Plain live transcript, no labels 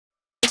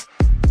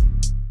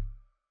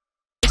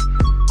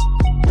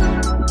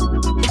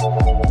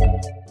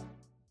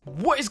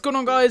What is going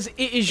on, guys?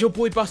 It is your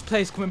boy Bus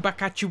Plays coming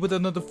back at you with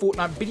another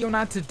Fortnite video.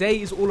 Now today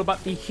is all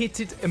about the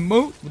Hit It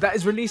emote that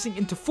is releasing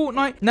into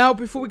Fortnite. Now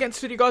before we get into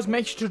the video, guys,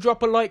 make sure to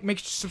drop a like, make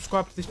sure to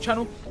subscribe to this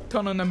channel,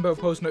 turn on number of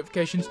post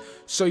notifications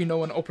so you know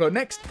when I upload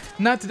next.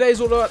 Now today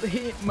is all about the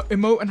Hit It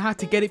emote and how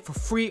to get it for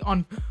free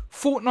on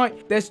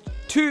Fortnite. There's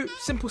two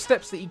simple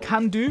steps that you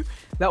can do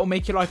that will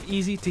make your life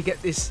easy to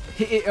get this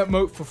Hit It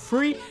emote for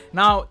free.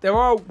 Now there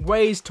are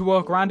ways to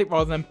work around it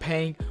rather than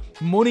paying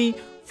money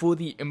for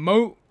the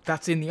emote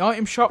that's in the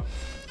item shop.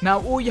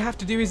 Now all you have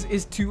to do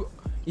is to,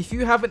 if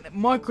you have a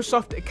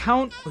Microsoft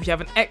account or if you have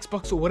an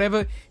Xbox or whatever,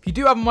 if you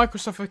do have a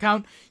Microsoft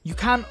account, you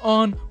can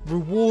earn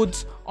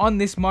rewards on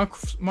this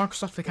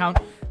Microsoft account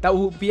that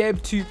will be able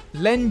to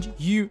lend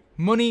you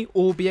money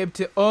or be able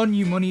to earn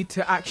you money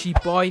to actually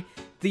buy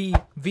the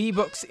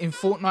V-Bucks in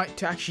Fortnite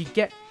to actually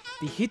get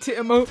the Hit It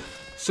emote.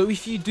 So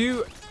if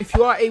you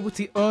are able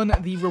to earn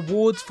the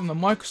rewards from the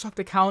Microsoft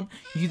account,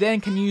 you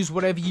then can use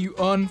whatever you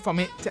earn from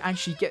it to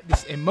actually get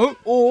this emote.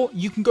 Or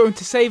you can go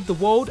into Save the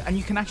World and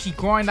you can actually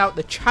grind out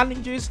the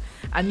challenges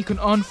and you can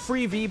earn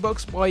free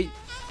V-Bucks by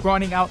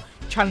grinding out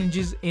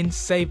challenges in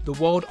Save the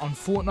World on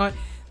Fortnite.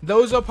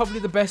 Those are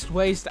probably the best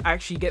ways to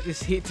actually get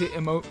this Hit It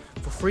emote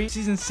for free.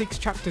 Season 6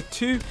 Chapter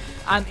 2,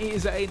 and it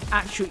is an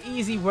actual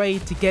easy way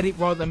to get it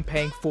rather than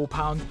paying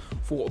 £4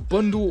 for a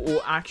bundle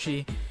or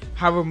actually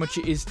however much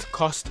it is to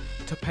cost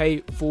to pay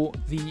for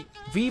the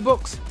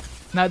V-Bucks.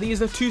 Now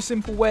these are two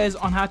simple ways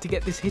on how to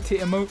get this Hit It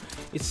emote.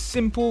 It's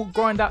simple: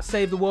 grind out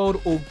Save the World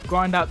or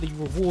grind out the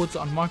rewards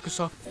on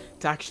Microsoft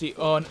to actually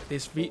earn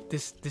this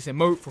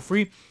emote for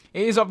free.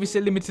 It is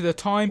obviously limited to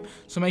time,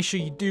 so make sure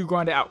you do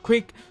grind it out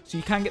quick so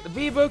you can get the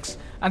V-Bucks.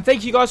 And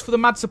thank you guys for the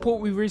mad support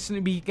we've recently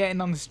been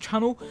getting on this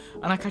channel,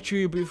 and I'll catch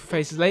you beautiful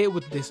faces later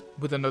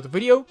with another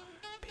video.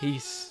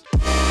 Peace.